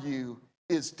are you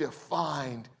is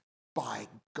defined by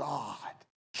God.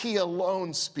 He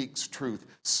alone speaks truth.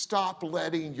 Stop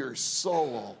letting your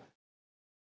soul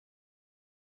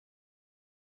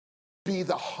be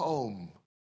the home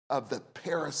of the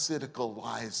parasitical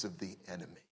lies of the enemy.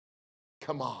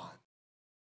 Come on.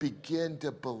 Begin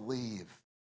to believe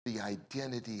the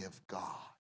identity of God.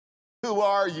 Who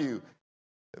are you?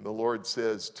 And the Lord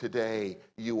says, today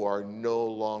you are no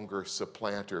longer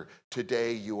supplanter.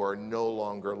 Today you are no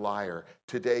longer liar.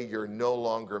 Today you're no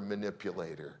longer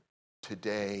manipulator.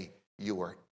 Today you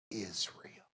are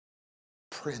Israel,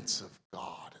 Prince of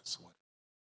God is what.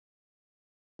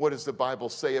 What does the Bible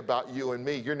say about you and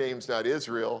me? Your name's not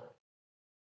Israel.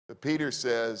 But Peter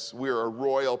says we're a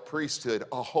royal priesthood,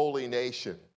 a holy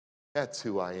nation. That's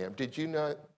who I am. Did you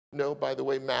not know, by the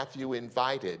way, Matthew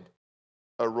invited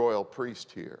a royal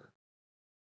priest here?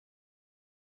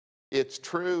 It's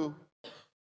true,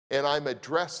 and I'm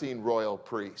addressing royal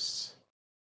priests.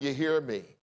 You hear me?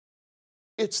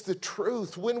 It's the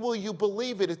truth. When will you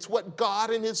believe it? It's what God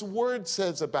and his word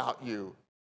says about you.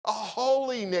 A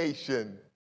holy nation.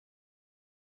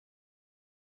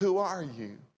 Who are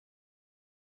you?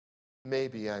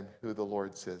 Maybe I'm who the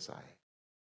Lord says I am.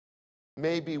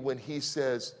 Maybe when he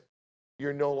says,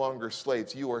 you're no longer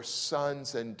slaves. You are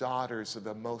sons and daughters of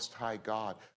the Most High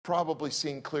God. Probably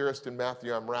seen clearest in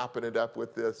Matthew. I'm wrapping it up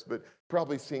with this, but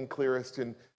probably seen clearest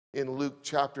in Luke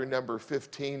chapter number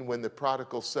 15 when the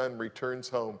prodigal son returns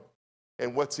home.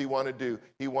 And what's he want to do?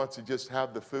 He wants to just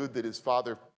have the food that his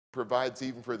father provides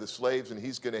even for the slaves, and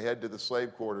he's going to head to the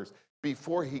slave quarters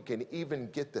before he can even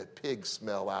get the pig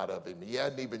smell out of him. He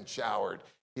hadn't even showered.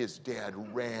 his dad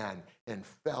ran and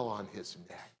fell on his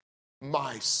neck.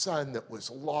 My son that was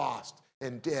lost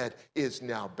and dead is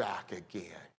now back again.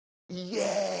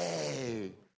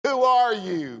 Yay! Who are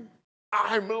you?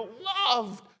 I'm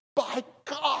loved by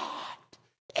God.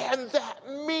 And that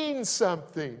means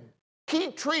something.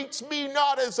 He treats me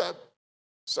not as a,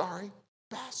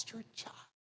 bastard child.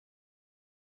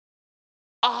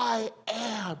 I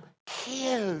am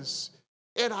his.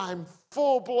 And I'm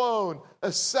full-blown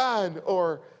a son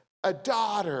or a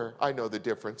daughter. I know the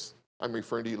difference. I'm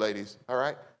referring to you ladies, all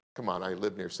right? Come on, I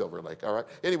live near Silver Lake, all right?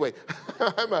 Anyway,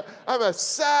 I'm a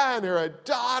son or a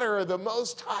daughter of the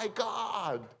Most High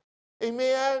God.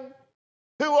 Amen?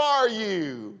 Who are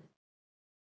you?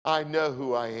 I know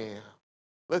who I am.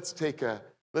 Let's take a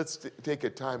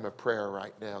time of prayer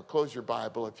right now. Close your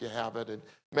Bible if you have it. And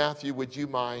Matthew, would you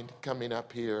mind coming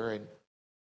up here?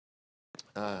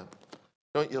 And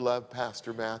don't you love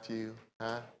Pastor Matthew?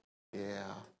 Huh?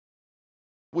 Yeah.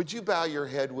 Would you bow your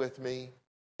head with me?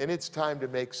 And it's time to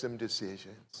make some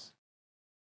decisions.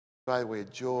 By the way, a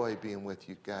joy being with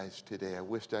you guys today. I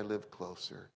wished I lived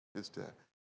closer. Just a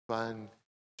fun,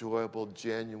 enjoyable,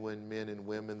 genuine men and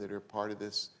women that are part of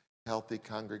this healthy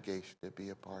congregation to be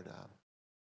a part of.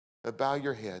 But bow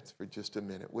your heads for just a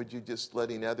minute. Would you just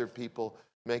letting other people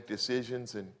make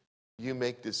decisions and you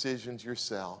make decisions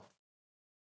yourself?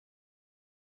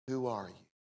 Who are you?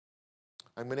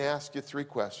 I'm going to ask you 3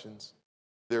 questions.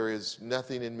 There is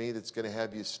nothing in me that's going to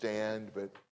have you stand,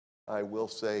 but I will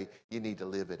say you need to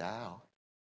live it out.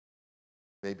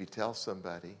 Maybe tell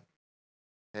somebody,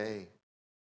 hey,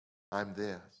 I'm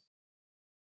this.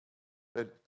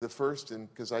 But the first, and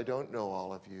because I don't know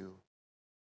all of you,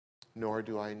 nor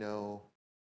do I know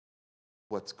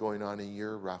what's going on in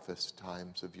your roughest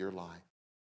times of your life.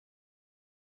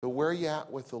 But where are you at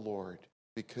with the Lord?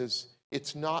 Because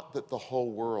it's not that the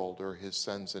whole world are his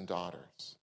sons and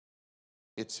daughters.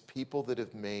 It's people that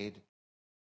have made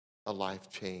a life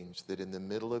change, that in the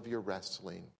middle of your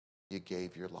wrestling, you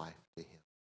gave your life to him.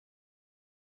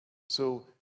 So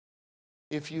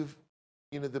if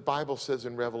the Bible says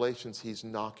in Revelations, he's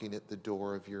knocking at the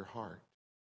door of your heart.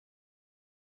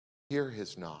 Hear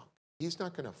his knock. He's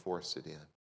not going to force it in.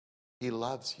 He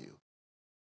loves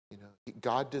you.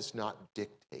 God does not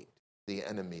dictate. The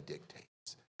enemy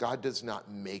dictates. God does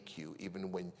not make you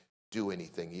even when you do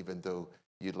anything, even though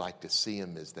you'd like to see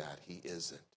him as that. He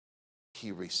isn't.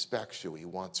 He respects you. He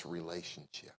wants a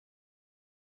relationship.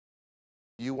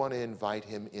 You want to invite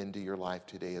him into your life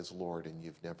today as Lord, and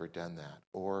you've never done that.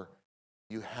 Or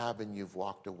you have and you've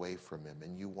walked away from him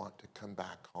and you want to come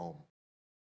back home.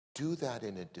 Do that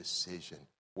in a decision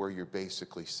where you're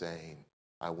basically saying,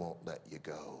 I won't let you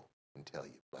go until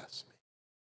you bless me.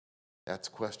 That's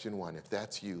question 1. If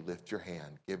that's you, lift your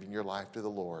hand, giving your life to the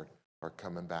Lord or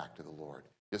coming back to the Lord.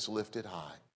 Just lift it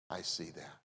high. I see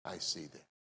that. I see that.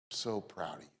 So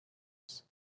proud of you.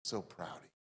 So proud of you.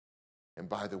 And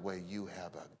by the way, you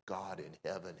have a God in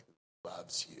heaven who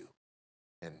loves you.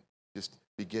 And just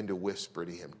begin to whisper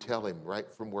to him. Tell him right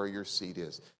from where your seat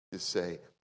is. Just say,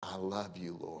 I love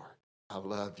you, Lord. I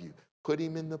love you. Put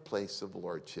him in the place of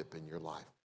lordship in your life.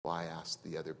 Well, I asked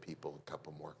the other people a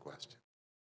couple more questions.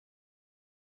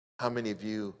 How many of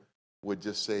you would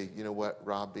just say, you know what,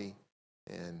 Robbie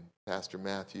and Pastor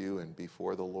Matthew, and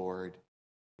before the Lord,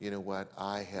 you know what,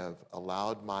 I have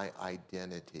allowed my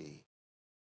identity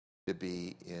to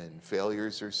be in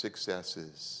failures or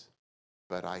successes,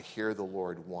 but I hear the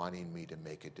Lord wanting me to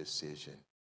make a decision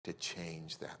to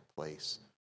change that place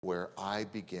where I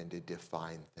begin to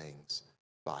define things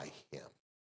by him.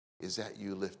 Is that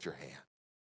you? Lift your hand.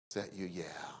 Is that you?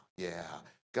 Yeah.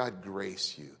 God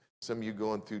grace you. Some of you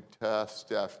going through tough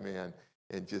stuff, man,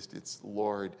 and just it's,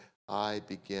 Lord, I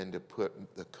begin to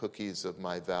put the cookies of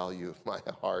my value of my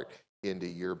heart into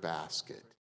your basket.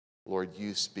 Lord,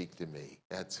 you speak to me.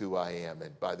 That's who I am.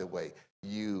 And by the way,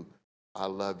 I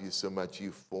love you so much,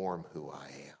 you form who I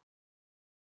am.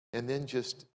 And then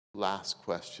just last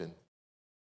question.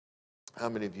 How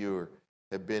many of you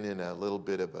have been in a little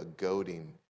bit of a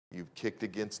goading? You've kicked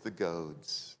against the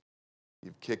goads.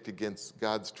 You've kicked against,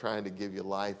 God's trying to give you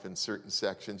life in certain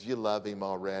sections. You love him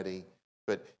already,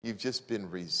 but you've just been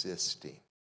resisting.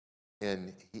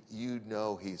 And you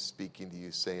know he's speaking to you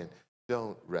saying,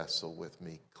 don't wrestle with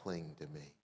me, cling to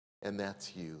me. And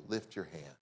that's you. Lift your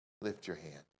hand. Lift your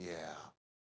hand.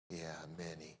 Yeah,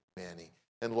 many.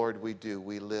 And Lord, we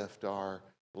lift our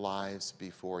lives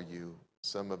before you,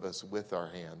 some of us with our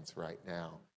hands right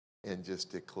now, and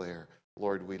just declare,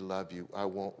 Lord, we love you. I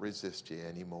won't resist you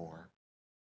anymore.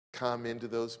 Come into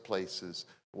those places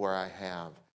where I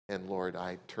have, And Lord,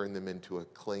 I turn them into a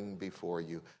cling before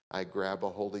you. I grab a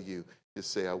hold of you.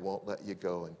 Just say, I won't let you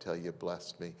go until you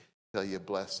bless me, until you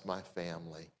bless my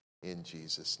family in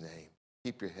Jesus' name.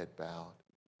 Keep your head bowed.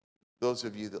 Those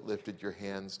of you that lifted your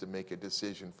hands to make a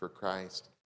decision for Christ,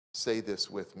 say this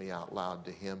with me out loud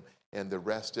to him. And the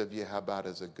rest of you, how about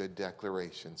as a good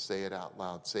declaration? Say it out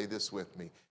loud. Say this with me.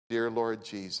 Dear Lord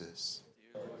Jesus,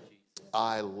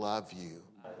 I love you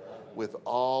with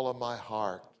all of my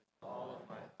heart,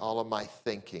 all of my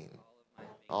thinking,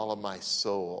 all of my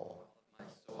soul,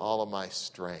 all of my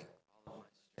strength.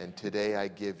 And today I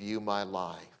give you my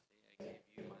life.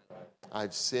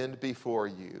 I've sinned before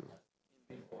you.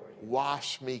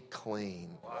 Wash me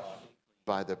clean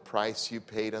by the price you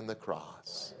paid on the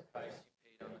cross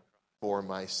for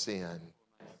my sin,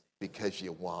 because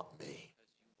you want me.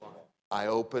 I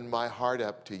open my heart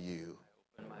up to you.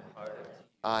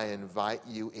 I invite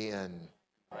you in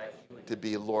to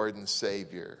be Lord and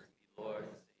Savior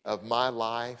of my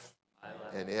life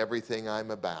and everything I'm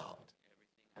about.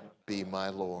 Be my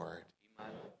Lord.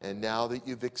 And now that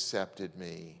you've accepted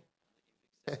me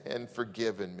and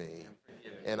forgiven me,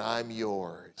 and I'm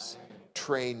yours,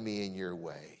 train me in your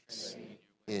ways.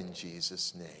 In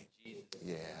Jesus' name.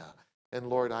 Yeah. And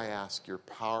Lord, I ask your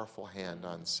powerful hand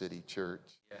on City Church.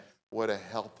 What a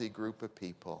healthy group of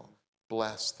people.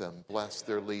 Bless them. Bless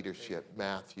their leadership.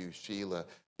 Matthew, Sheila,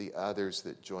 the others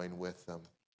that join with them.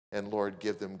 And Lord,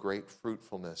 give them great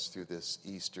fruitfulness through this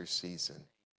Easter season.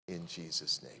 In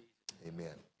Jesus' name.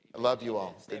 Amen. I love you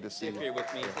all. Good to see you. Here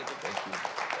with me. Thank you.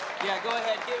 Yeah, go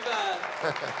ahead. Give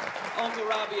Uncle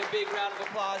Robbie a big round of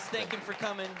applause. Thank him for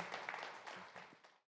coming.